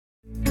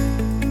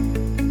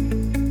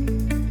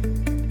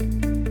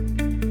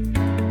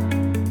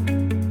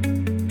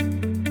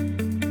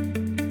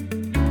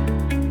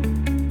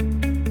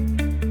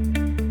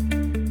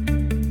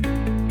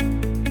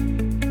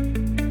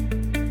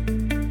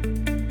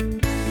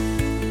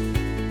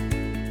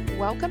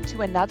Welcome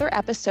to another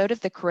episode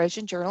of the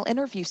Corrosion Journal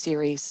interview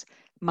series.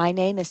 My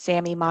name is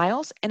Sammy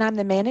Miles, and I'm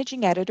the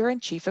Managing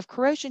Editor-in-Chief of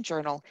Corrosion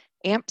Journal,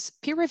 AMP's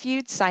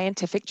peer-reviewed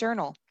scientific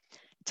journal.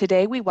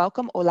 Today, we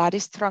welcome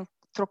Oladis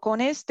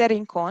Trocones de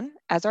Rincon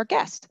as our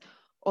guest.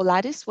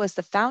 Oladis was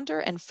the founder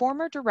and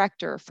former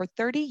director for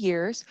 30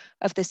 years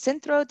of the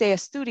Centro de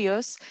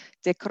Estudios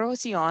de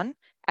Corrosión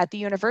at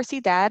the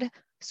Universidad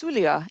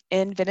Zulia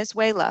in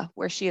Venezuela,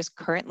 where she is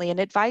currently an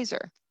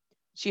advisor.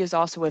 She is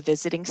also a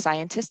visiting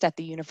scientist at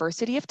the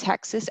University of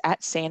Texas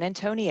at San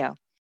Antonio.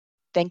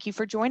 Thank you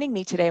for joining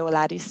me today,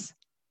 Oladis.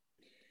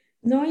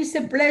 No, it's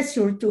a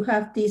pleasure to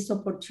have this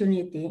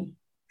opportunity.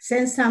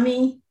 Thanks,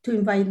 Sammy, to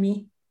invite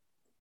me.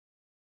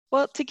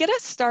 Well, to get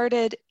us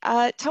started,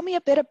 tell me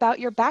a bit about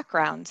your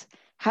background.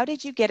 How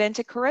did you get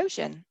into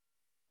corrosion?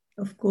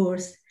 Of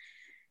course.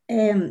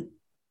 Let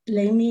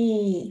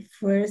me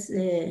first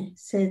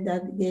say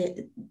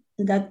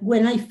that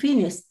when I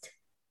finished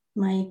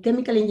my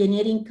chemical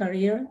engineering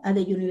career at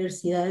the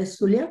Universidad de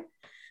Zulia,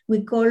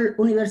 we call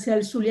Universidad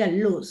de Zulia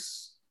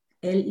LUZ,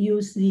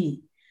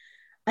 L-U-Z.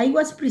 I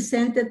was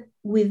presented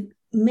with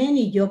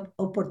many job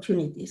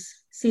opportunities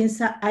since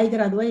I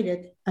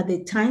graduated at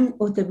the time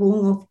of the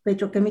boom of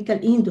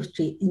petrochemical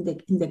industry in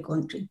the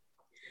country.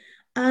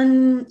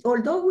 And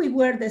although we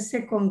were the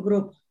second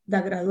group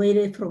that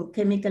graduated from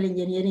chemical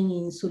engineering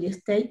in Zulia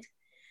State,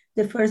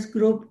 the first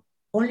group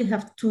only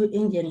have 2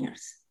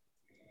 engineers.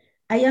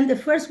 I am the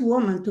first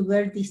woman to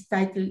wear this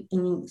title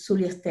in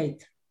Zulia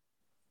State.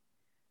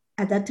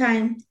 At that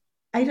time,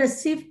 I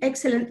received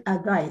excellent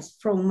advice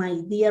from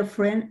my dear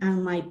friend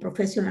and my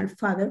professional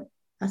father,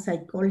 as I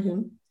call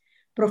him,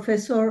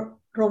 Professor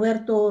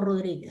Roberto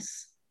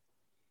Rodriguez.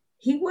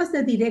 He was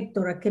the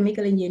director of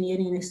chemical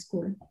engineering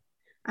school.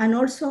 And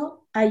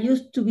also I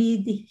used to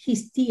be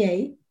his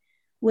TA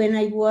when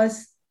I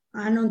was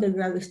an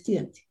undergraduate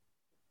student.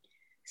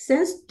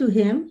 Thanks to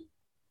him,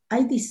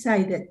 I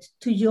decided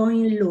to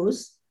join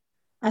LUZ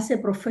as a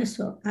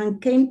professor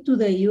and came to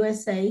the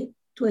USA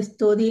to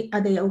study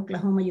at the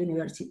Oklahoma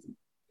University,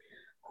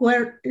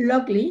 where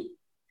luckily,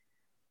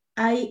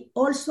 I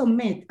also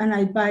met an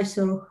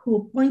advisor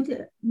who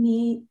pointed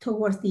me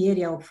towards the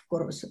area of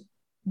corrosion,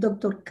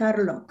 Dr.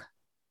 Carl Locke.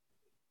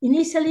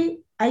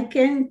 Initially, I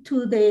came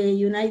to the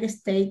United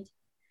States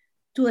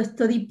to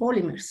study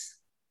polymers,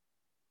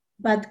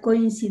 but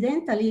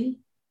coincidentally,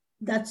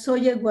 that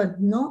subject was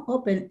not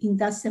open in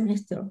that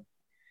semester.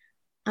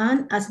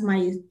 And as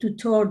my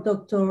tutor,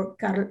 Dr.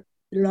 Carl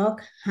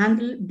Locke,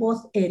 handled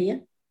both areas,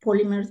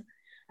 polymers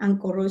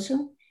and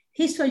corrosion,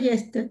 he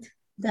suggested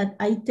that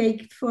I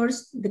take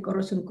first the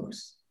corrosion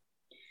course.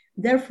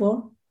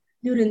 Therefore,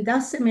 during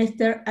that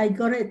semester, I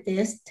got a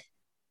test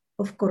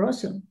of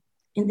corrosion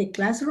in the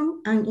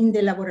classroom and in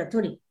the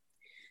laboratory,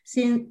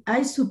 since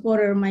I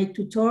supported my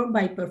tutor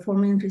by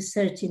performing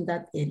research in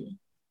that area.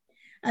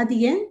 At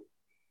the end,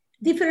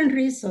 different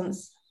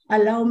reasons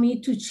allow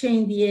me to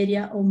change the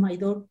area of my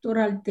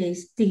doctoral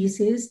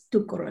thesis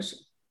to corrosion.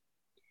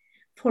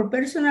 For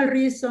personal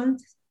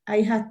reasons,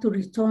 I had to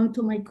return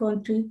to my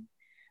country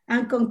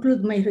and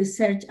conclude my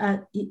research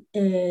at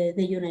the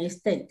United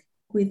States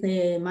with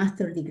a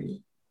master's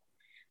degree.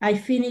 I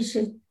finished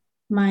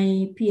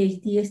my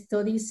PhD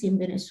studies in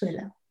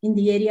Venezuela in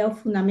the area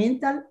of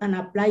fundamental and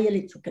applied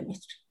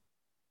electrochemistry.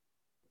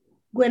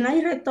 When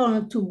I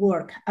returned to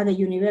work at the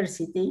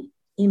university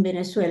in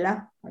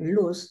Venezuela,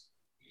 LUZ,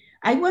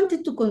 I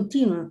wanted to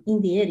continue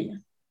in the area.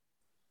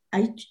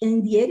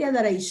 In the area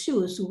that I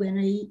chose when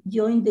I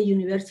joined the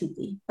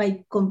university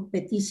by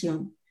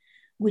competition,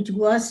 which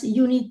was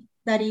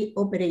unitary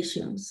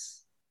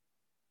operations.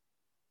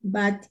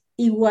 But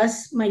it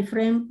was my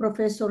friend,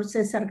 Professor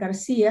Cesar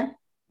Garcia,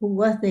 who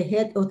was the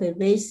head of the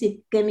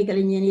basic chemical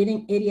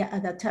engineering area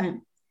at that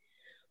time,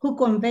 who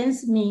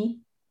convinced me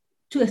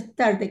to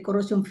start the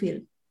corrosion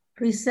field,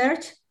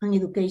 research and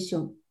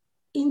education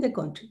in the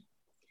country.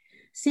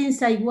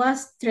 Since I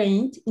was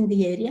trained in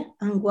the area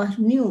and was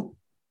new,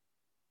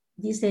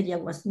 this area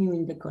was new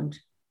in the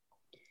country.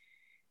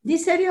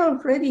 This area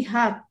already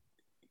had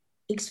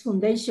its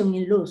foundation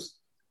in LUZ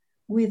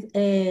with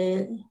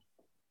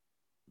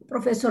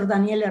Professor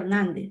Daniel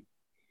Hernandez.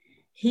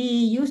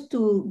 He used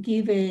to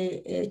give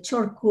a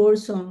short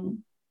course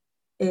on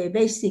a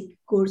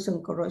basic course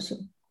on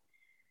corrosion,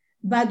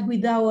 but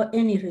without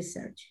any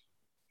research.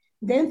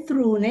 Then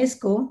through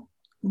UNESCO,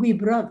 we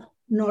brought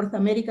North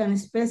American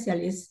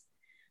specialists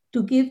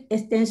to give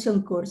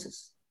extension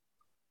courses.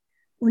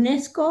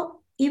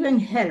 UNESCO even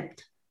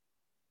helped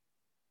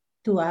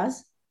to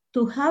us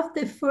to have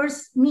the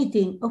first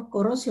meeting of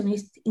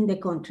corrosionists in the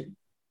country.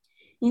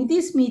 In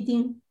this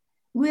meeting,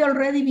 we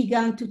already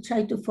began to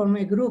try to form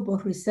a group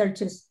of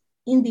researchers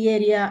in the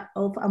area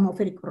of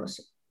atmospheric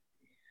corrosion.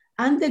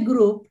 And the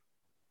group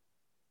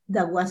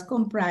that was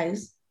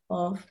comprised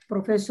of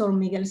Professor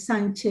Miguel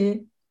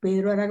Sanchez,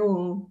 Pedro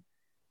Aragon,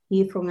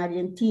 he from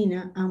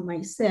Argentina, and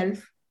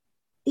myself,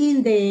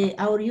 in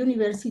our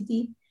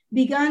university,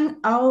 began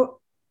our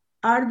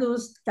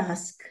arduous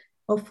task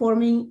of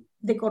forming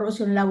the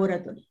corrosion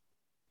laboratory,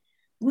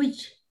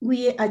 which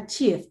we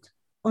achieved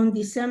on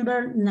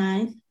December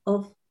 9th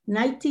of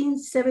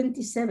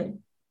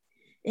 1977,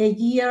 a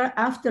year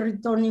after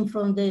returning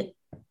from the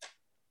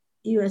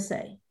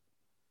USA.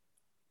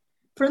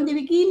 From the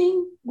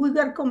beginning, we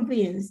were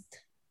convinced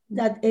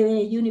that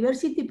a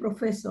university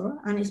professor,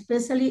 and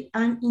especially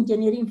an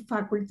engineering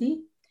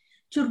faculty,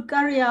 should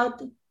carry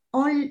out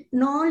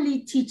not only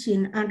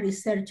teaching and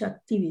research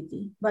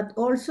activity, but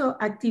also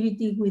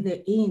activity with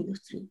the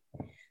industry.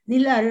 The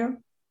latter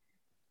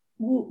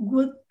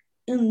would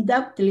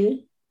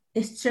undoubtedly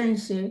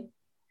strengthen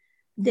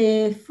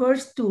the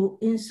first two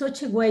in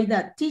such a way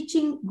that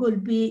teaching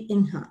would be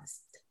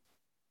enhanced.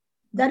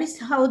 That is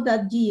how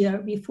that year,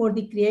 before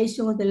the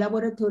creation of the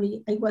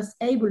laboratory, I was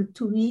able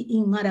to be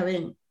in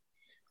Maraven,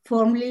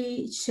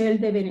 formerly Shell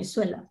de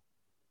Venezuela,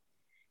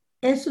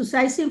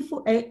 exercising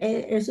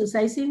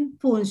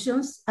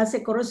functions as a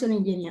corrosion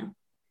engineer,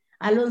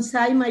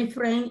 alongside my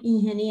friend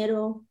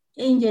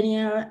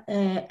engineer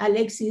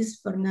Alexis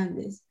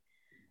Fernandez,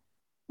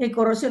 a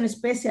corrosion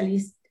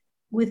specialist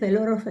with a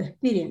lot of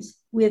experience,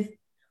 with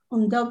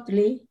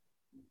undoubtedly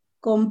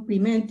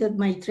complemented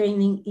my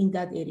training in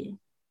that area.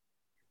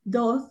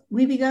 Thus,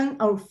 we began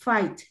our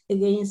fight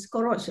against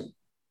corrosion,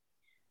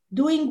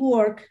 doing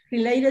work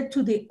related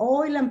to the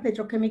oil and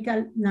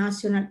petrochemical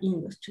national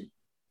industry.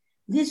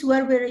 These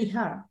were very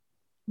hard,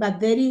 but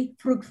very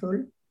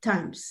fruitful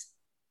times.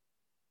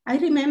 I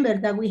remember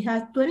that we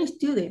had 20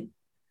 students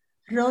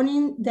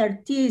running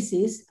their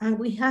thesis, and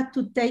we had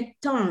to take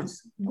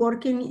turns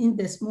working in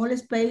the small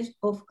space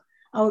of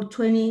our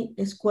 20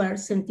 square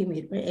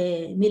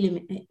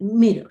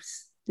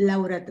millimeters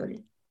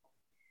laboratory.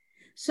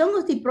 Some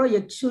of the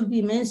projects should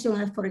be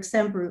mentioned as, for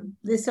example,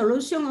 the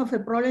solution of a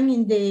problem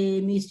in the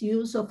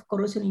misuse of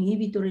corrosion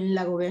inhibitor in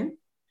Lagoven,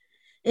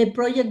 a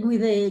project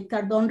with the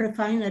Cardón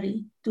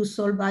refinery to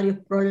solve various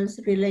problems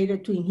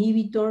related to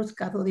inhibitors,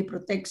 cathode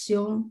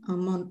protection,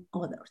 among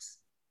others.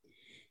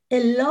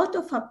 A lot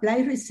of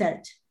applied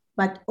research,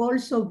 but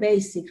also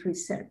basic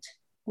research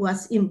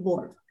was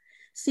involved,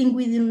 since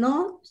we did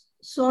not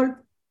solve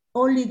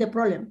only the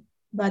problem,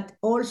 but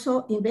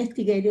also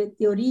investigated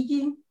the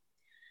origin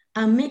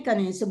and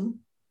mechanism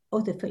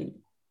of the failure.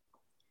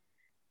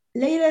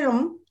 Later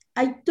on,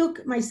 I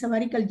took my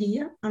sabbatical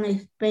year and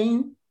I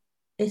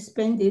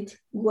spent it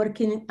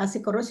working as a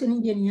corrosion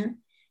engineer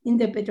in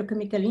the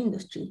petrochemical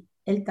industry,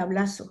 El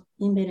Tablazo,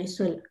 in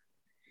Venezuela,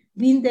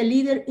 being the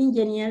leader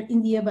engineer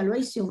in the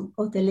evaluation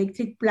of the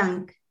electric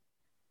plant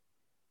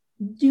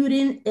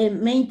during a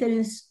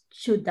maintenance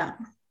shutdown,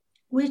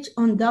 which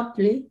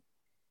undoubtedly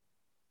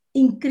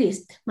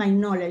increased my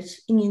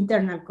knowledge in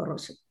internal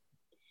corrosion.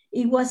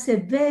 It was a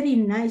very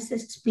nice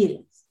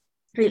experience,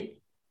 really.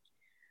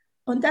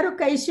 On that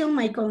occasion,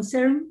 my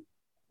concern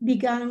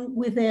began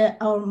with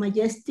our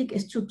majestic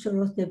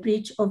structure of the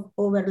bridge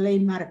over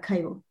Lake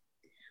Maracaibo,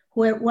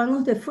 where one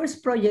of the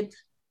first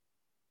projects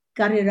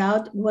carried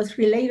out was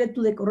related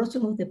to the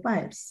corrosion of the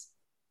piers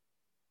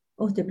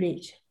of the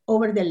bridge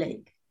over the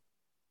lake.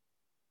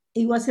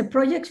 It was a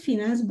project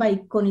financed by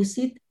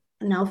CONICIT,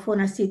 now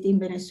FONACIT in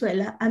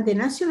Venezuela, and the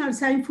National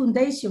Science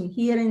Foundation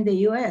here in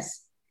the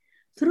US,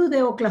 through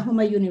the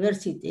Oklahoma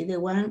University, the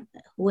one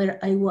where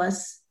I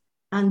was,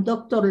 and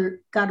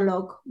Dr.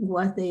 Carlock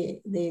was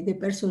the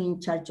person in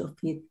charge of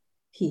it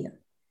here.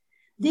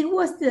 This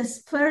was the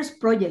first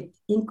project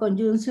in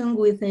conjunction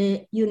with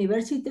a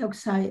university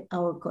outside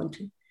our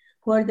country,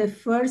 where the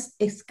first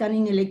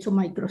scanning electron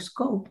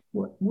microscope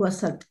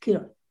was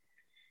acquired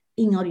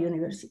in our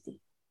university.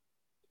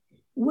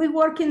 We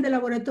worked in the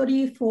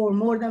laboratory for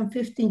more than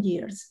 15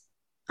 years,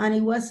 and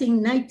it was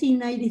in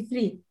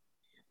 1993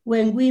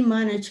 when we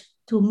managed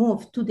to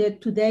move to the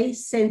today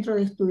Centro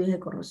de Estudios de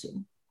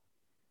Corrosión,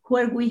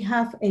 where we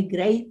have a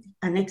great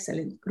and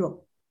excellent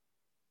group,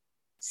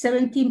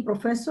 17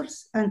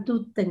 professors and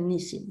 2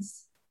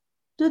 technicians.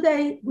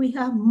 Today, we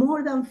have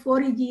more than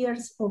 40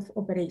 years of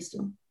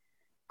operation,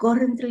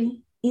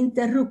 currently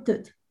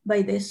interrupted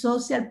by the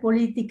social,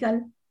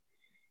 political,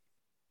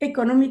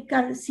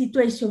 economical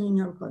situation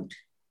in our country.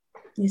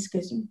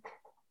 Excuse me.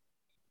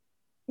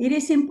 It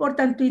is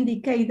important to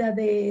indicate that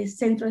the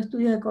Centro de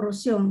Estudios de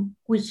Corrosión,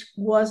 which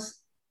was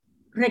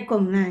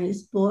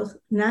recognized both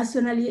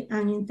nationally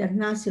and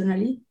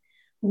internationally,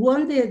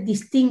 won the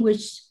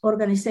Distinguished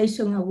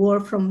Organization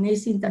Award from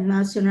NACE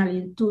International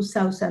in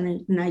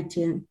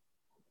 2019.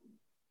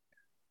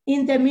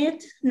 In the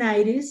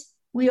mid-90s,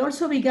 we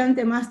also began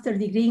the master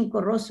degree in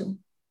corrosion,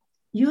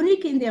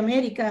 unique in the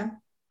American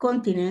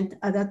continent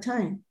at that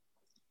time.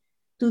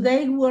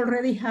 Today, we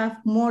already have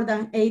more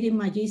than 80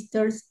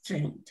 magisters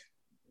trained.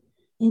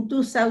 In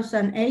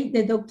 2008,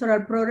 the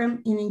doctoral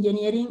program in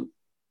engineering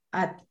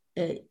at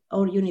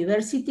our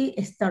university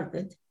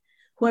started,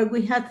 where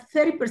we had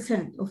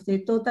 30% of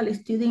the total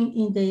students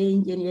in the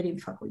engineering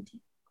faculty.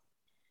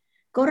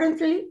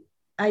 Currently,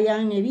 I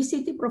am a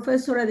visiting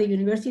professor at the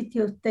University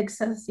of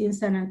Texas in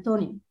San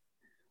Antonio,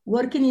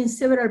 working in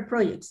several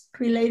projects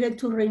related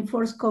to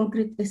reinforced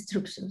concrete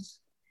structures.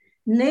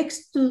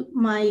 Next to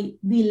my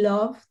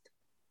beloved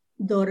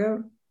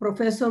daughter,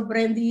 Professor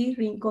Brandy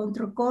Rincon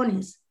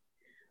Troconis,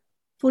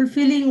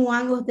 fulfilling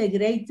one of the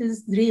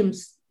greatest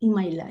dreams in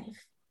my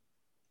life.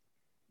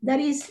 That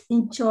is,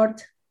 in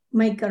short,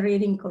 my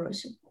career in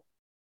corrosion.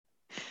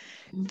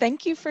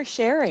 Thank you for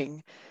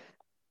sharing.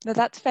 No,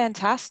 that's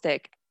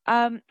fantastic.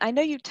 I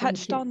know you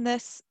touched on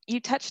this. You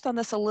touched on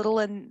this a little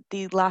in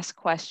the last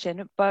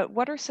question, but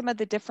what are some of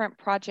the different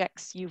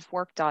projects you've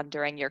worked on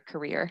during your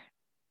career?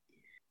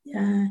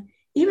 Yeah,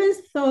 even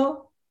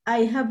though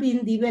I have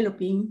been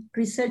developing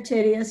research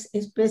areas,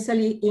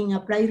 especially in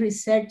applied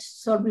research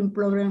solving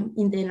problem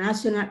in the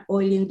national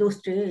oil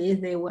industry,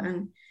 is the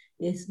one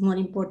is more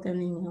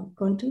important in our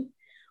country,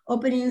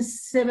 opening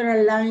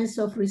several lines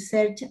of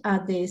research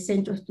at the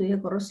Centro de Estudio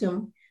de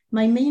Corrosión.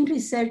 My main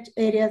research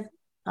areas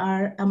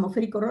are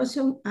atmospheric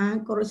corrosion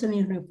and corrosion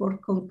in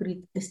reinforced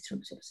concrete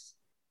structures.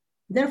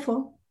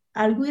 Therefore,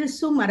 I will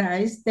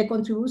summarize the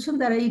contribution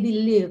that I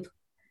believe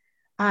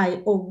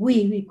I or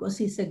we, because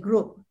it's a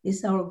group,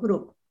 it's our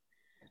group,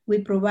 we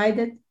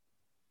provided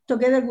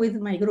together with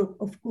my group,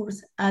 of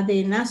course, at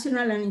the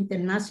national and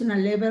international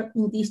level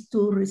in these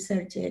two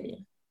research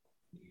areas.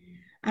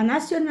 At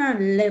national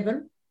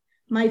level,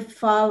 my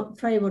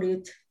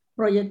favorite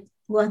project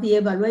was the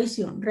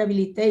evaluation,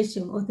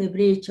 rehabilitation of the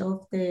bridge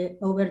of the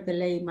over the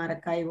Lake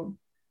Maracaibo.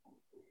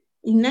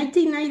 In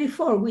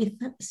 1994, we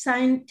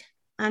signed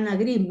an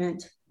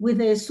agreement with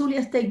the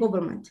Zulia state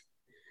government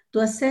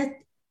to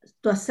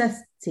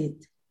assess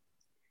it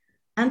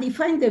and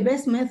define the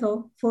best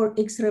method for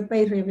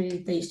X-ray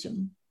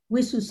rehabilitation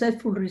with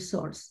successful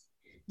results,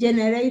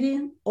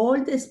 generating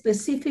all the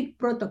specific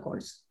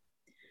protocols.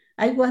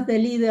 I was the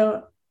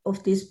leader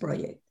of this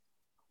project.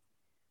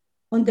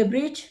 On the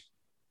bridge,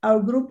 our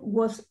group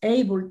was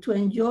able to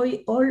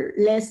enjoy all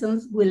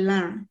lessons we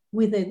learned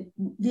with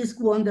this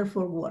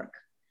wonderful work.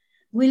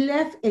 We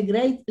left a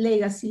great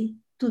legacy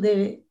to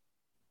the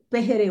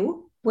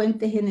PGRU,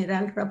 Puente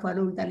General Rafael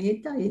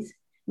Urdaneta,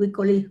 we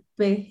call it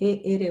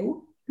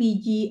PGRU,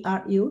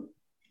 PGRU.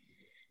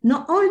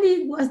 Not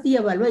only was the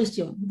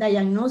evaluation,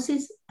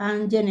 diagnosis,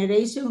 and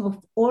generation of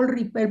all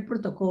repair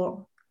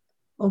protocol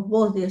of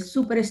both the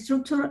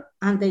superstructure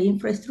and the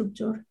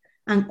infrastructure,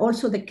 and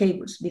also the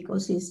cables,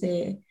 because it's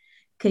a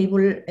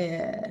cable,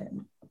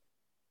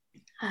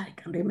 I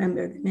can't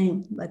remember the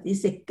name, but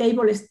it's a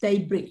cable stay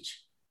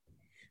bridge.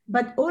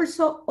 But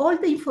also all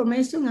the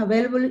information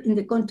available in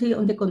the country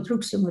on the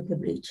construction of the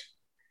bridge.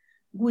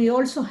 We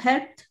also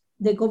helped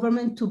the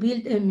government to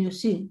build a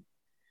museum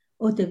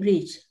of the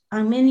bridge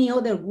and many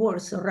other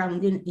works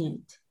surrounding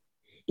it.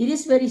 It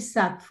is very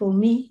sad for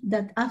me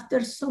that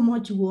after so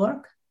much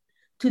work,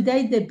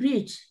 today the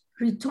bridge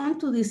returned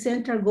to the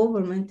central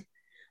government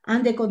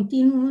and the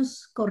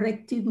continuous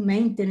corrective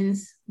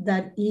maintenance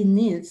that it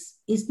needs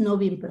is not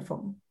being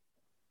performed.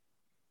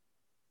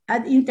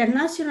 At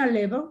international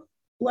level,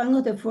 one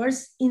of the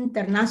first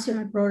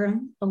international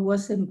programs I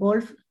was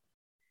involved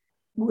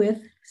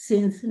with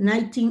since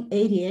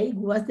 1988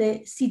 was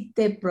the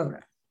CITEP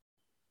program.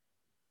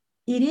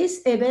 It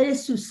is a very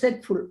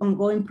successful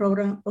ongoing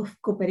program of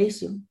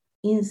cooperation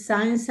in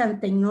science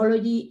and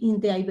technology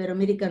in the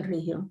Ibero-American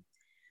region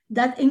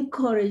that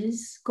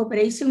encourages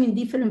cooperation in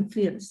different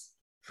fields,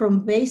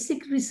 from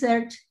basic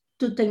research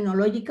to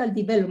technological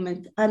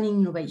development and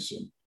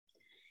innovation.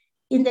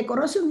 In the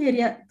corrosion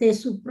area, the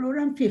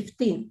subprogram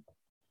 15,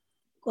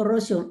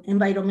 corrosion,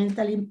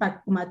 environmental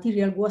impact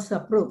material, was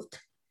approved.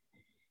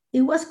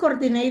 It was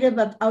coordinated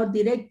by our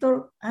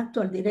director,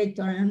 actual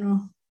director, I don't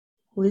know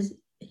who is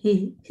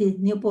his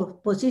new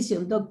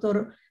position,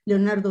 Dr.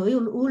 Leonardo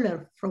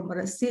Uller from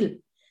Brazil.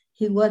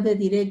 He was the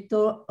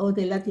director of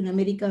the Latin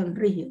American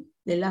region,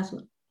 the last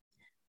one,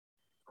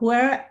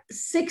 where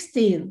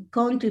 16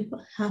 countries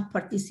have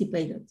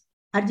participated.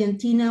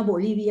 Argentina,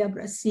 Bolivia,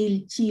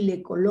 Brazil,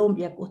 Chile,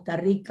 Colombia, Costa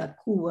Rica,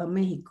 Cuba,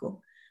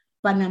 Mexico,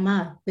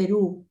 Panama,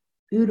 Peru,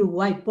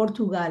 Uruguay,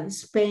 Portugal,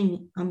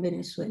 Spain, and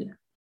Venezuela.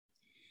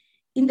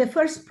 In the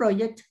first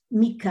project,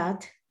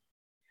 MICAT,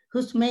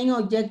 whose main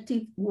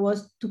objective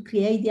was to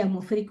create the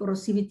atmospheric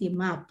corrosivity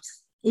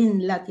maps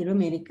in Latin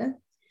America,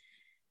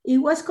 it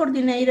was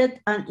coordinated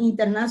at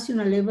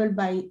international level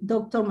by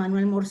Dr.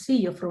 Manuel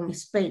Morcillo from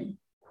Spain,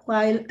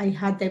 while I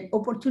had the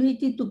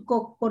opportunity to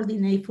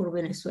co-coordinate for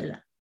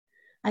Venezuela.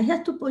 I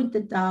have to point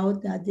it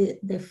out that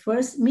the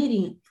first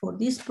meeting for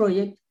this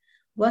project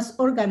was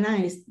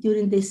organized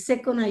during the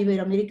second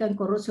Ibero-American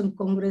Corrosion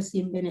Congress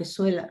in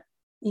Venezuela,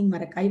 in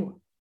Maracaibo,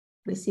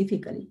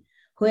 specifically,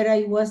 where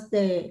I was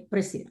the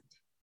president.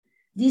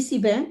 This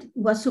event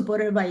was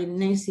supported by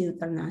NACE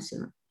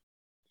International.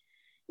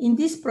 In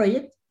this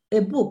project,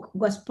 a book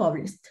was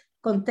published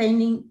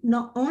containing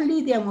not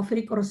only the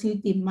atmospheric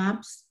corrosivity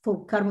maps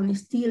for carbon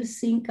steel,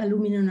 zinc,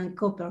 aluminum, and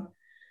copper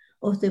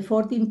of the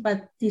 14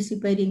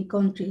 participating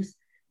countries,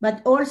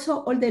 but also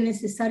all the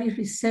necessary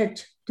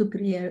research to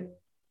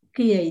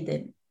create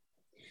them.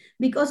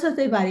 Because of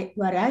the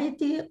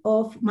variety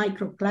of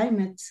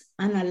microclimates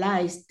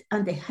analyzed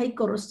and the high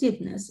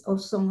corrosiveness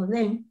of some of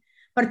them,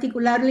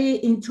 particularly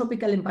in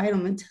tropical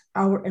environment,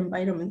 our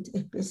environment,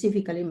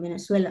 specifically in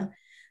Venezuela,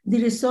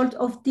 the result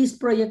of this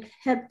project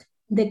helped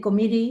the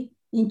committee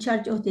in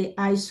charge of the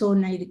ISO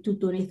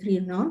 9223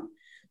 norm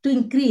to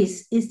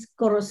increase its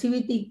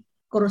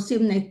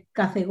corrosiveness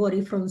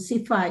category from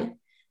C5,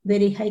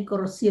 very high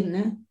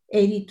corrosiveness,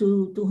 80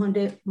 to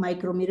 200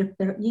 micrometers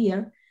per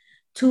year,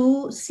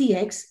 to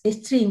CX,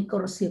 extreme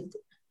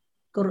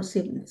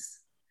corrosiveness,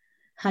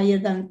 higher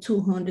than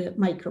 200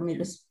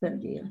 micrometers per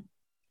year.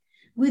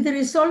 With the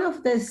result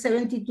of the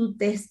 72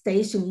 test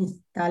stations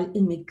installed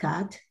in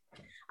MICAT,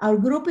 our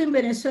group in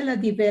Venezuela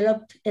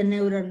developed a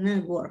neural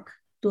network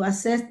to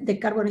assess the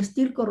carbon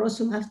steel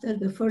corrosion after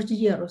the first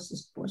year of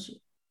exposure.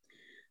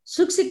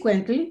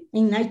 Subsequently,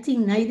 in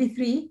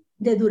 1993,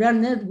 the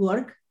Duran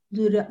network,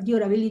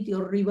 durability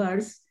or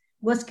reverse,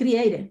 was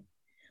created,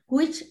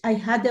 which I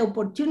had the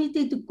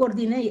opportunity to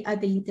coordinate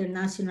at the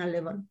international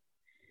level.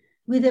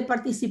 With the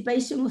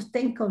participation of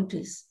 10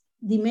 countries,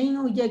 the main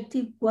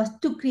objective was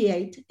to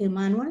create a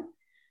manual,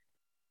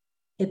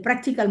 a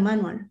practical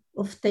manual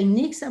of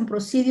techniques and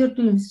procedures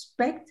to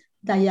inspect,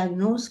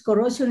 diagnose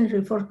corrosion in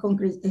reinforced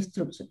concrete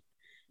structure,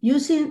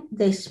 using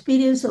the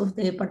experience of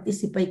the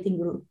participating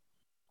group.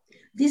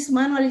 This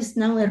manual is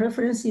now a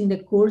reference in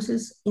the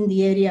courses in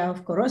the area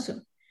of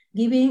corrosion,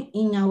 given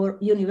in our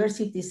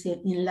universities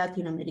in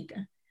Latin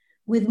America,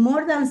 with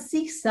more than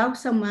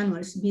 6,000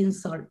 manuals being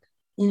sold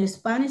in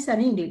Spanish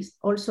and English.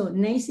 Also,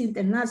 NACE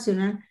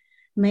International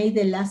made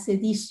the last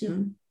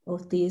edition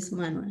of this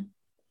manual.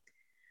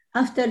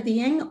 After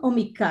the end of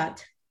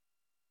MICAT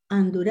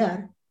and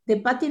Durar, the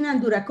Patina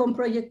and Duracon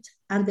project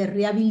and the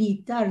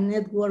Rehabilitar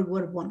network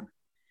were born.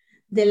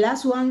 The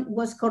last one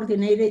was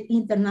coordinated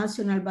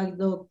international by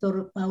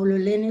Dr. Paulo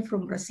Lene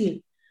from Brazil,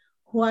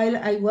 while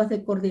I was the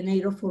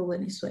coordinator for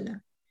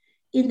Venezuela.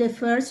 In the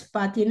first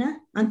Patina,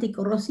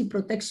 anti-corrosive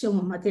protection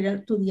of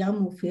material to the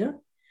atmosphere,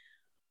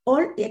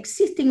 all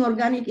existing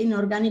organic and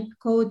inorganic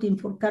coating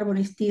for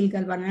carbon steel,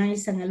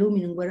 galvanized, and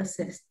aluminum were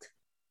assessed.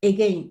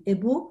 Again, a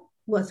book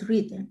was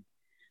written,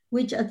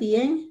 which at the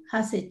end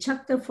has a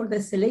chapter for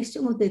the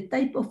selection of the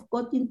type of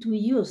coating to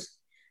use,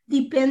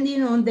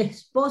 depending on the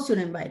exposure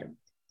environment.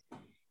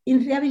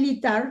 In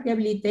Rehabilitar,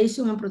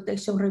 rehabilitation and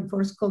protection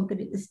reinforced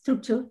concrete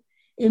structure,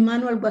 a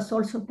manual was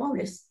also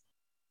published,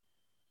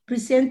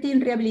 presenting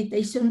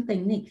rehabilitation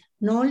technique,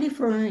 not only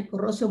from a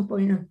corrosion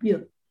point of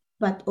view,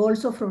 but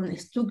also from a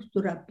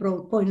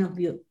structural point of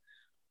view,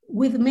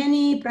 with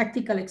many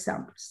practical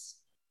examples.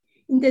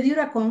 In the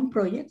Duracon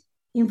project,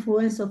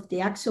 influence of the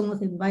action of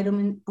the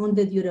environment on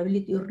the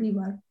durability of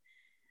rebar,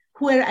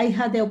 where I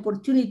had the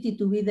opportunity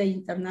to be the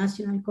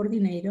international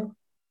coordinator,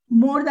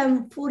 more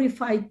than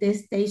 45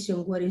 test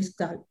stations were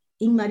installed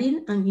in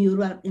marine and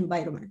urban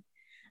environment,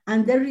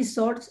 and the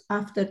results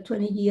after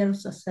 20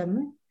 years of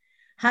assessment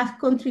have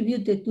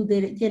contributed to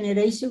the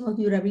generation of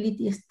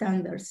durability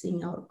standards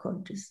in our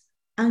countries,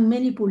 and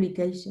many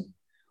publications.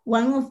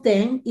 One of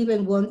them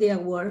even won the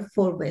award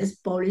for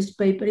best published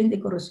paper in the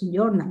Corrosion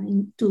Journal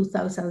in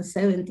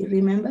 2017,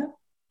 remember?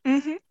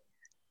 Mm-hmm.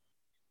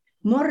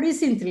 More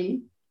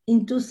recently,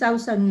 in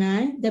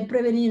 2009, the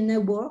Prevenir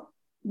Network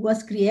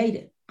was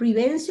created,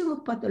 prevention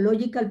of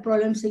pathological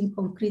problems in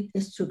concrete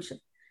structure,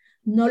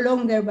 no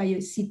longer by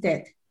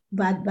CITED,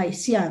 but by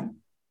CIAN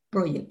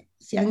project.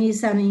 CIAN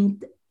is an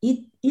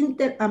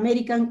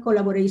inter-American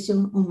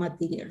collaboration on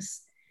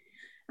materials.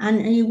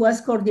 And it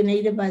was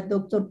coordinated by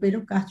Dr.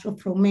 Pedro Castro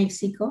from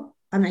Mexico,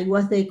 and I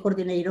was the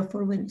coordinator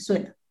for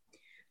Venezuela.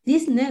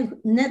 This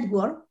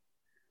network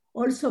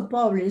also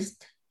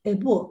published a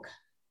book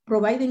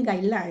providing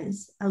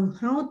guidelines on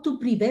how to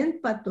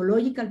prevent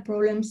pathological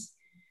problems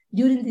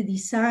during the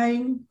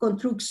design,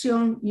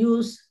 construction,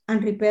 use,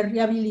 and repair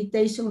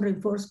rehabilitation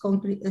reinforced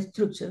concrete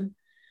structure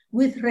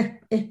with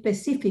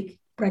specific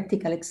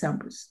practical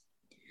examples.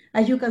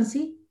 As you can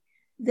see,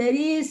 there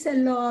is a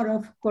lot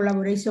of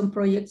collaboration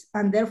projects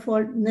and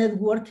therefore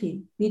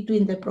networking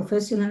between the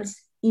professionals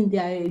in the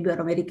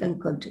Ibero-American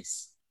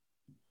countries.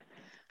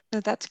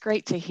 That's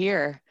great to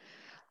hear.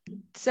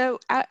 So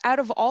out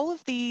of all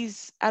of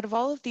these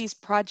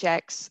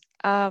projects,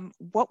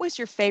 what was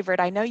your favorite?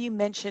 I know you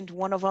mentioned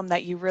one of them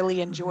that you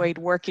really enjoyed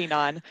working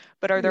on,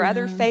 but are there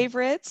other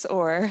favorites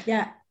or?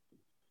 Yeah,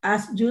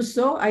 as you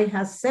saw, I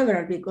have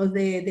several because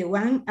the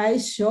one I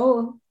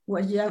showed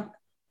was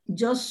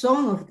just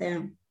some of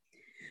them.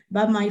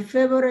 But my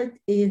favorite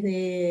is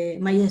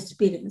my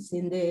experience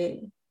in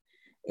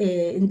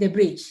the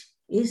bridge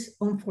is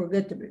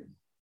unforgettable.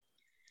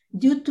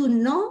 Due to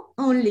not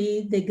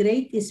only the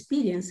great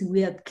experience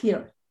we had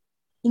here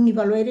in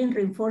evaluating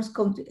reinforced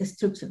concrete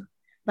structure,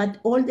 but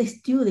all the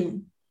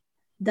students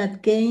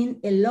that gained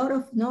a lot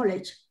of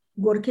knowledge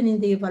working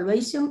in the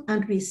evaluation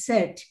and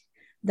research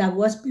that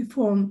was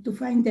performed to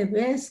find the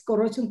best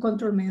corrosion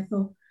control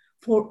method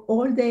for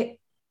all the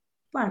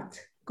parts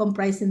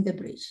comprising the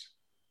bridge.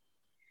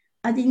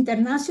 At the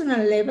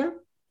international level,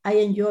 I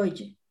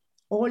enjoyed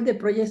all the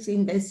projects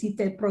in the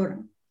CITED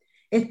program,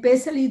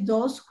 especially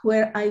those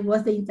where I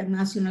was the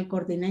international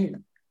coordinator.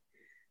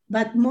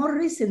 But more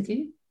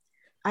recently,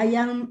 I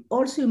am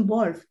also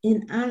involved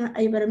in an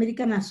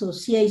Ibero-American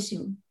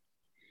association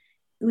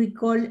we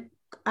call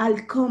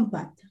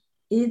ALCOMPAT.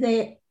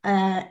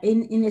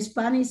 In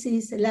Spanish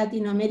is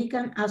Latin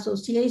American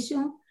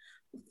Association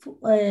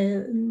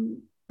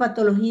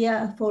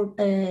patología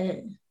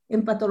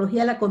en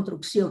patología de la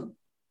construcción.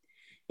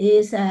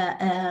 Es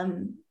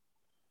Latin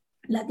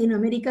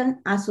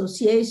American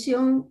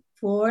Association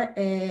for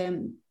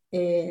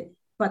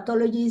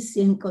Pathologies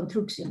in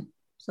Construction,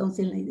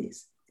 something like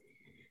this.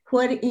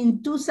 Where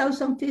in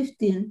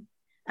 2015,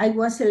 I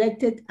was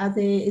elected as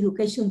the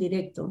education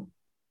director.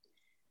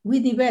 We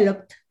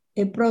developed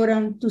a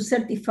program to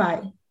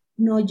certify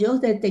not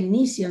just the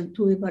technician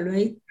to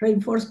evaluate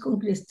reinforced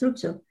concrete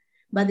structure,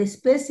 but the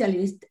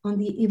specialist on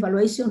the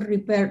evaluation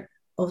repair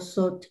of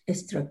such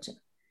structure.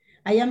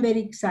 I am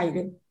very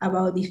excited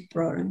about this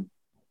program.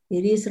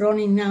 It is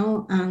running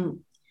now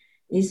and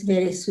is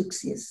very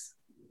success.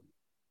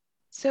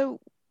 So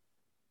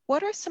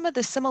what are some of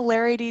the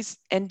similarities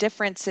and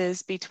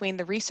differences between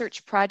the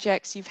research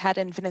projects you've had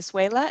in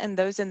Venezuela and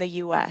those in the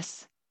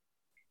US?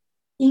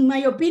 In my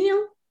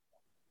opinion,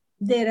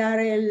 there are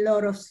a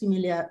lot of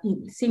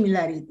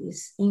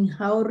similarities in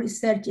how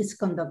research is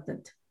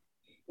conducted.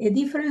 A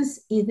difference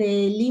is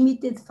the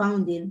limited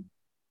funding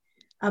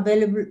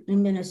available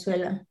in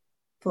Venezuela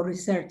for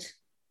research.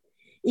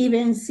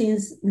 Even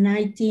since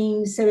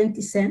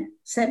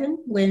 1977,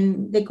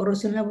 when the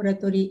corrosion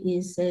laboratory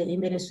in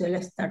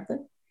Venezuela started,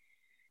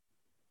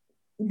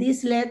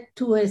 this led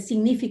to a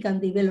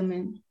significant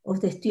development of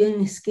the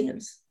student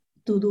skills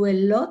to do a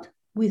lot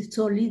with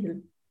so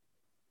little.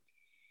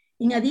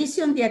 In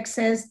addition, the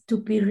access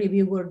to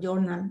peer-reviewed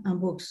journals and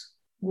books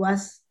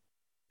was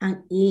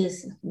and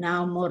is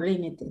now more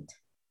limited.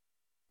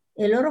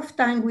 A lot of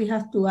time we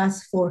have to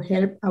ask for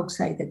help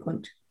outside the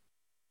country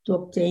to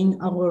obtain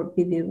our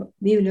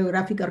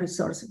bibliographical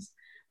resources,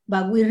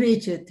 but we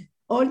reach it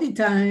all the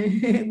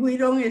time. We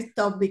don't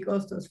stop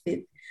because of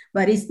it,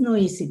 but it's not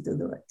easy to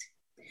do it.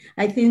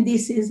 I think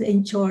this is,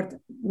 in short,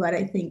 what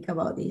I think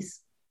about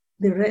this.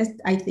 The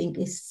rest, I think,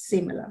 is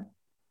similar.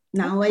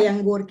 Now I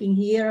am working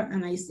here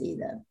and I see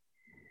that.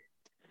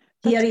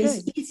 Here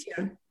is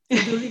easier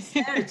to do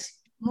research,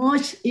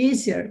 much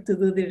easier to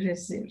do the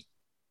research.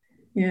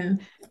 Yeah.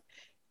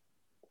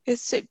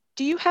 So,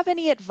 do you have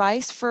any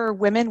advice for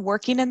women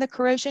working in the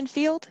corrosion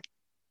field?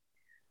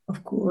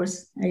 Of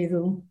course, I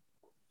do.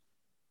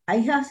 I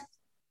have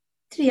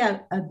three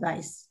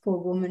advice for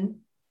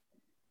women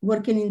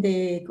working in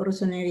the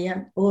corrosion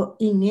area or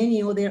in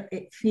any other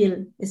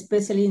field,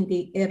 especially in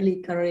the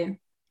early career.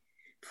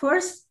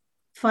 First,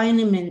 find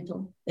a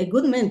mentor, a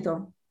good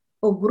mentor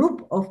or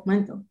group of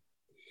mentors.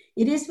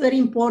 It is very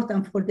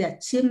important for the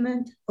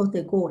achievement of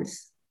the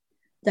goals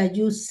that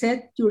you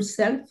set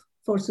yourself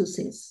for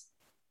success.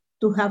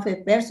 To have a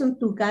person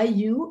to guide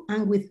you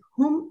and with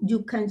whom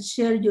you can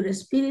share your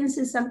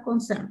experiences and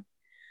concerns,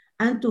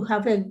 and to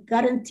have a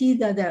guarantee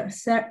that their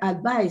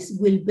advice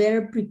will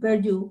better prepare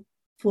you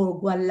for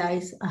what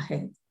lies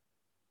ahead.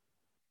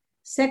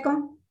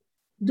 Second,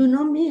 do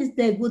not miss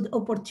the good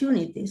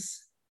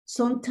opportunities.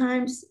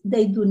 Sometimes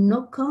they do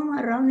not come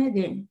around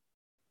again.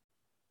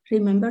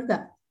 Remember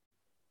that.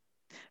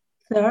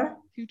 Third,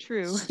 too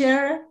true.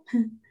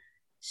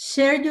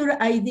 Share your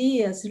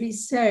ideas,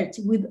 research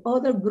with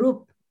other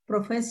group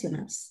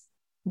professionals.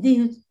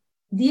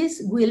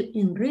 This will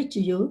enrich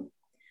you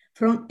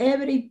from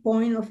every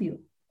point of view.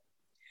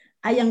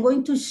 I am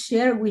going to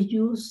share with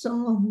you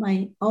some of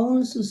my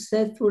own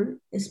successful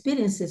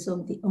experiences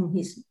on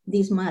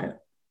this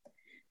matter.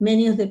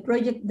 Many of the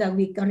projects that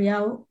we carry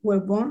out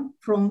were born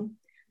from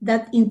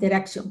that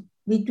interaction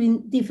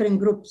between different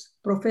groups,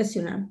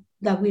 professionals,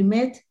 that we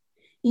met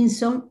in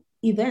some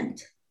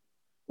event,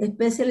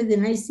 especially the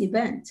NICE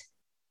event.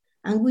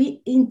 And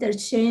we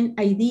interchange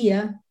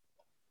ideas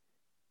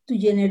to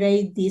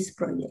generate this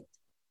project.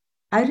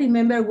 I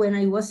remember when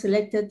I was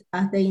selected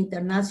as the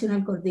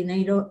international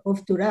coordinator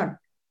of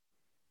TURAR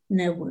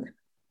network.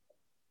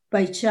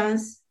 By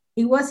chance,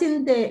 it was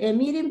in a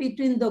meeting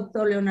between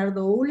Dr.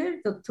 Leonardo Uller,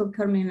 Dr.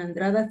 Carmen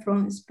Andrada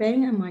from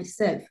Spain, and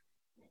myself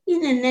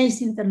in a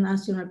NICE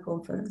international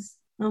conference.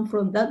 And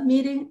from that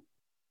meeting,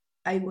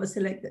 I was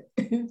selected.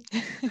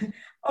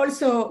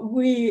 Also,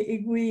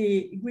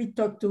 we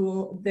talked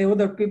to the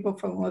other people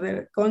from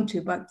other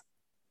countries, but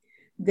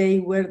they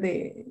were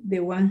the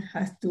one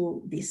has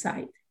to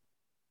decide.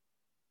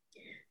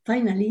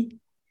 Finally,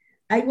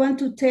 I want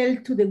to tell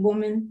to the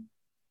woman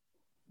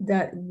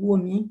that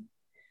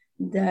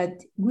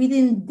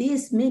within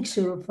this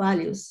mixture of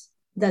values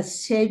that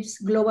shapes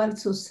global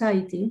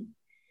society,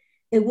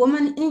 a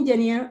woman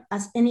engineer,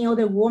 as any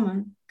other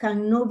woman,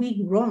 cannot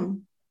be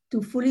wrong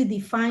to fully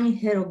define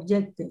her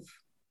objective,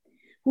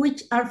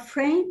 which are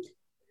framed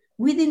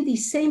within the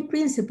same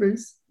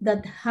principles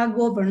that have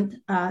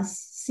governed us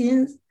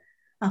since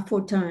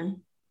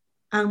aforetime,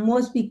 and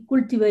must be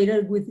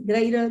cultivated with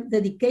greater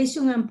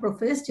dedication and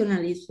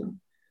professionalism,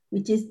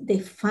 which is the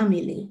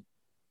family.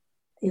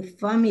 The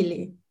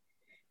family.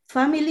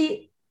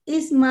 Family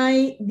is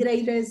my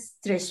greatest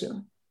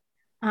treasure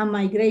and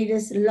my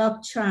greatest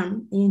love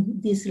charm in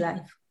this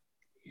life.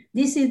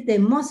 This is the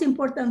most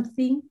important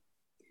thing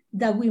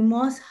that we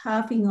must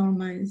have in our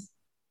minds,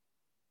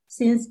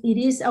 since it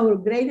is our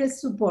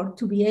greatest support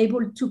to be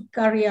able to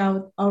carry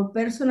out our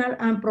personal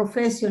and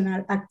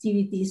professional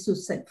activities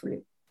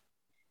successfully.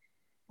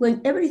 When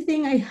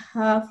everything I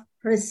have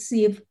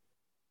received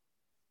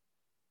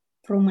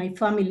from my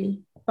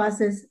family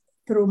passes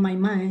through my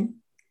mind,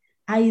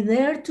 I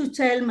dare to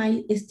tell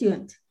my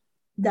student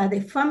that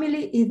the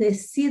family is the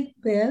seed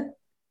bed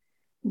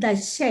that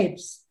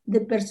shapes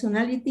the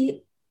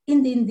personality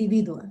in the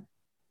individual.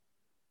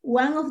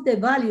 One of the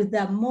values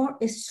that more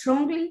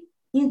strongly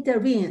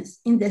intervenes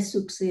in the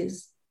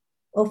success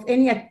of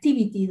any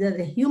activity that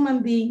a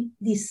human being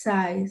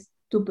decides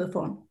to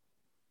perform.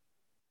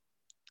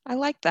 I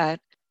like that.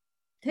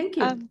 Thank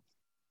you.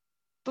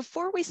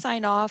 Before we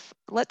sign off,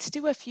 let's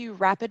do a few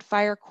rapid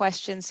fire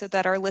questions so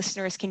that our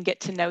listeners can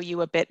get to know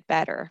you a bit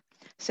better.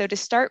 So to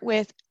start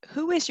with,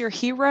 who is your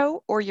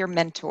hero or your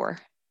mentor?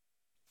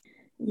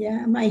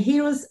 Yeah, my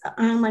heroes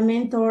and my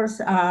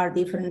mentors are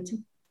different.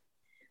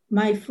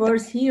 My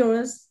first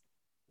heroes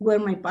were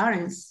my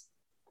parents,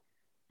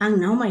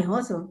 and now my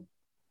husband,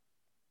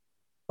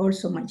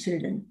 also my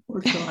children,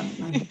 also are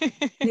my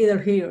leader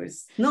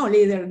heroes. No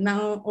leader,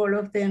 now all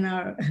of them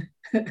are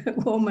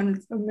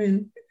women and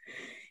men.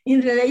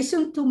 In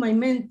relation to my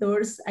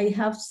mentors, I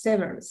have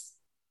several.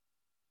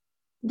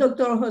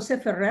 Dr. Jose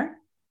Ferrer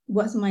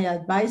was my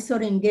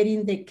advisor in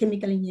getting the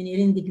chemical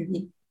engineering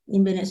degree.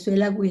 In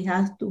Venezuela, we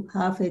have to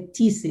have a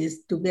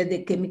thesis to get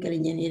the chemical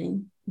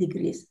engineering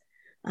degrees,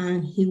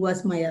 and he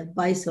was my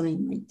advisor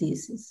in my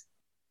thesis.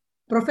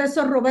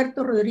 Professor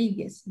Roberto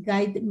Rodriguez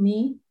guided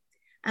me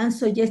and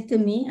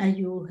suggested me, as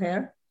you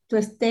heard,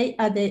 to stay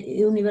at the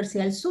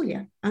Universidad del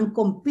Zulia and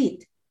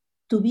compete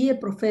to be a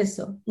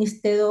professor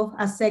instead of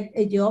accept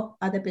a job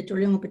at the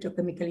petroleum or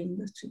petrochemical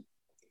industry.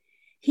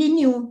 He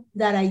knew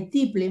that I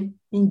deeply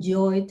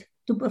enjoyed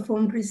to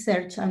perform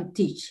research and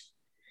teach.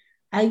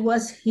 I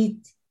was his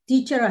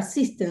teacher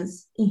assistant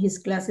in his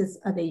classes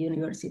at the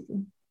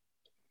university.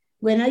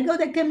 When I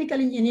got a chemical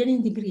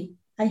engineering degree,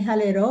 I had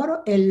a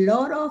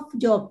lot of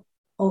job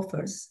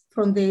offers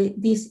from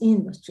this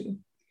industry.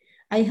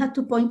 I had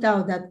to point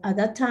out that at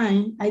that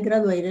time I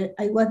graduated,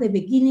 it was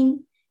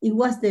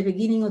the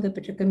beginning of the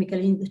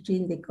petrochemical industry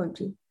in the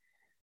country.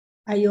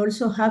 I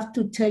also have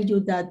to tell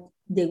you that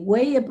the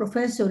way a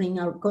professor in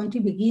our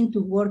country begins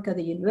to work at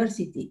the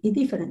university is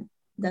different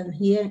than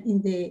here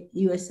in the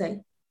USA.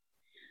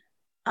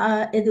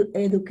 An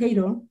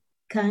educator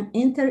can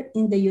enter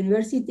in the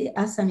university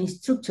as an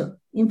instructor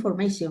in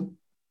formation.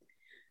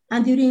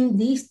 And during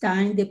this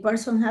time, the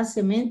person has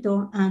a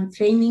mentor and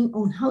training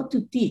on how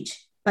to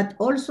teach, but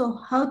also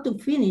how to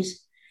finish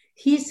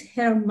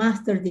her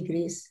master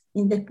degrees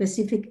in the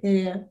specific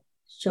area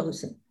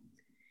chosen.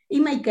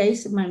 In my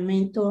case, my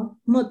mentor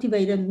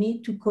motivated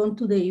me to come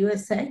to the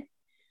USA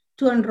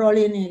to enroll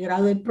in a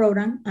graduate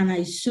program, and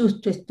I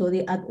chose to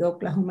study at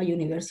Oklahoma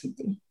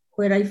University,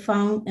 where I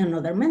found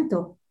another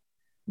mentor,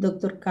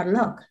 Dr. Carl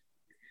Locke.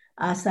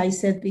 As I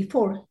said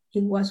before,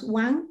 he was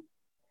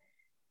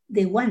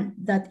the one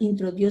that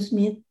introduced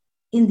me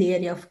in the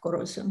area of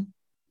corrosion.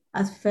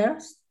 At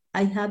first,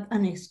 I had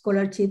a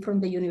scholarship from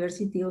the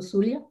University of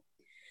Zulia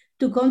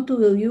to come to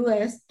the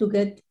US to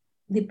get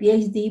the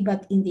PhD,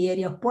 but in the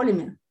area of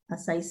polymer,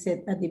 as I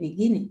said at the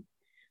beginning.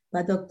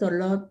 But Dr.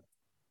 Locke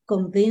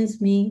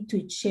convinced me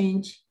to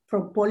change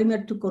from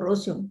polymer to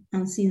corrosion.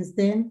 And since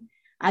then,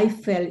 I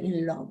fell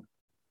in love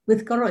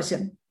with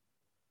corrosion.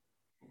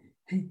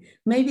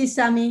 Maybe,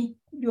 Sammy,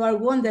 you are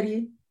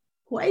wondering,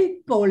 why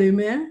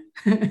polymer?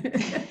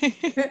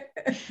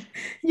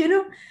 You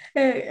know,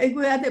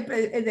 we had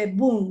the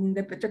boom in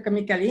the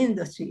petrochemical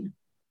industry.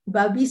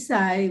 But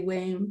besides,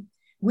 when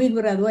we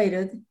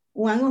graduated,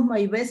 one of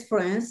my best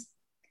friends,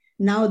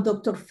 now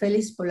Dr.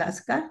 Felix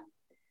Polasca,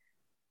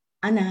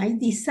 and I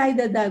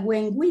decided that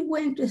when we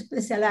went to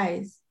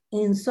specialize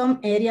in some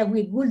area,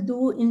 we would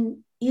do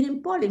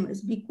in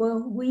polymers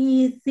because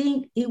we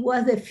think it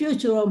was the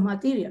future of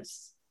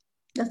materials.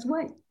 That's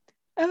why.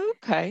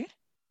 Okay.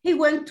 He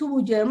went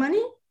to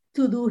Germany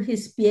to do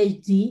his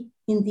PhD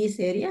in this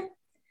area,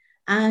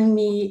 and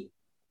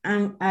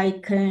I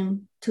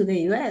came to the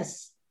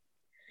US.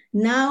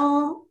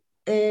 Now,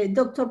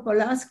 Dr.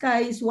 Polasca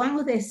is one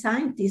of the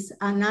scientists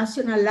at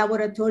National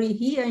Laboratory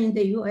here in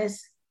the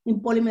US in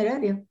polymer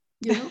area,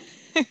 you know.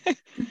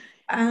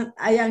 And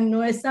I am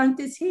not a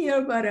scientist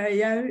here, but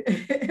I am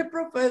a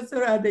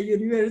professor at the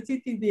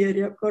university in the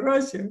area of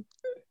corrosion.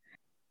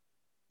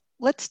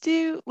 Let's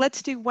do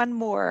one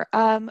more.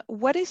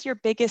 What is your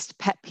biggest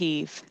pet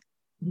peeve?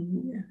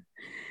 Yeah.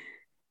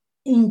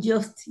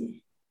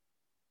 Injustice.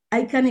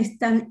 I can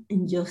stand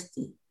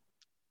injustice.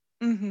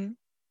 Mm-hmm.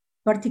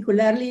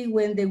 Particularly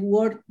when the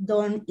work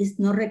done is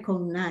not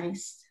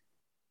recognized,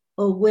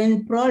 or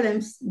when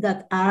problems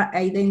that are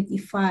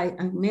identified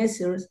and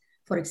measured,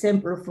 for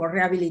example, for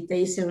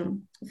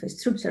rehabilitation of a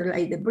structure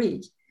like the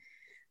bridge,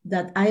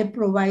 that I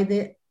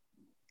provided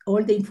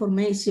all the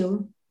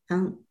information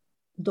and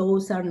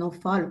those are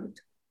not followed,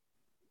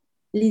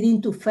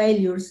 leading to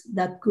failures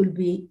that could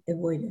be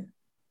avoided.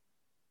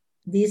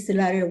 This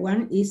latter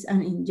one is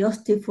an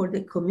injustice for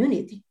the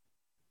community.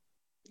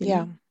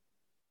 Yeah.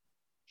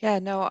 Yeah,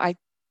 no,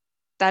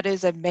 that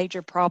is a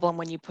major problem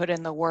when you put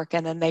in the work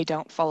and then they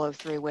don't follow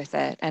through with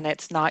it and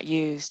it's not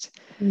used.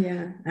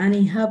 Yeah, and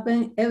it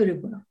happens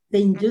everywhere.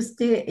 The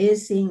injustice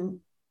is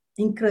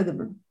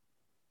incredible.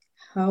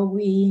 How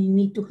we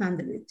need to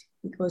handle it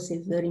because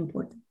it's very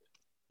important.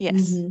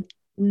 Yes.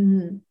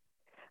 Mm-hmm.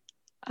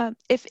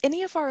 If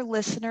any of our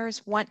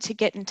listeners want to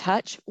get in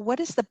touch, what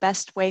is the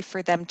best way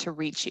for them to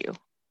reach you?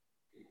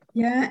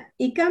 Yeah,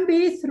 it can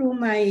be through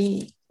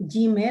my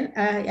Gmail.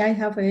 I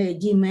have a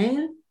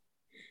Gmail.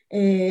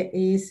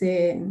 Is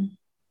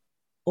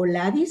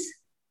Oladis,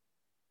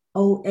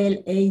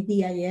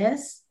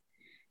 Oladis,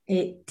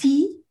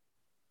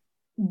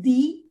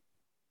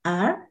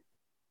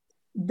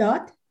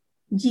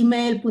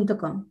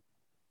 tdr.gmail.com.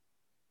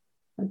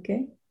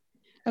 Okay.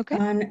 Okay.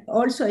 And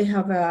also I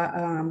have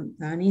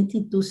an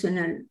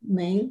institutional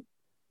mail.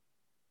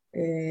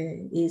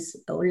 Is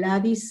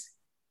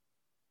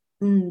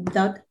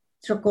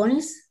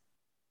Oladis.troconis,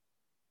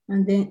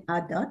 and then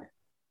a dot,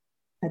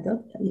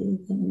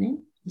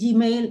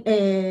 Gmail,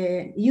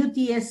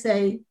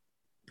 utsa.edu.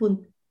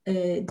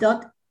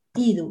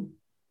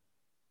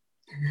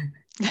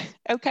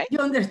 Okay. You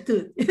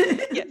understood?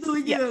 Yes. Do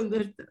you yes.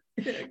 understand?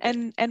 Okay.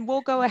 And we'll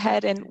go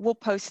ahead and we'll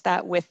post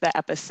that with the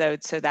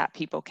episode so that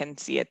people can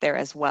see it there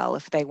as well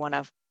if they want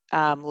to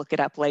look it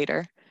up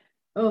later.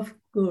 Of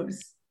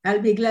course.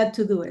 I'll be glad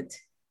to do it.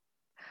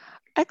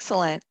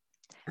 Excellent.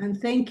 And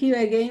thank you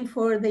again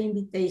for the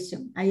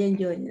invitation. I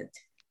enjoyed it.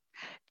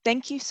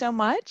 Thank you so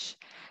much.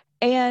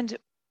 And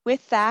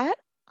with that,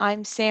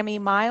 I'm Sammy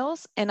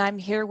Miles, and I'm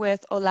here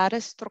with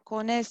Oladis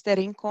Troconis de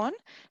Rincon.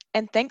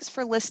 And thanks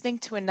for listening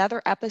to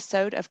another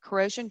episode of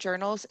Corrosion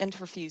Journal's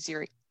interview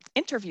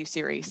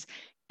series.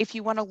 If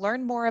you want to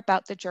learn more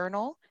about the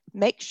journal,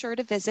 make sure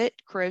to visit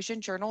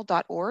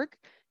corrosionjournal.org.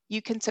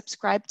 You can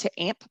subscribe to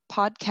AMP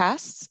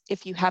podcasts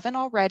if you haven't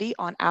already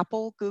on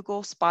Apple,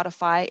 Google,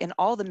 Spotify, and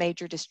all the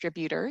major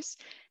distributors.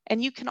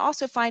 And you can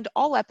also find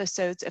all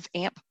episodes of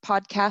AMP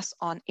podcasts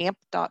on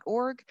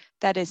amp.org.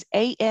 That is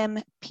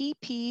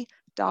ampp.org.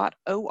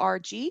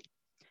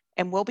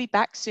 And we'll be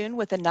back soon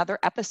with another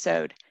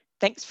episode.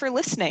 Thanks for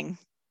listening.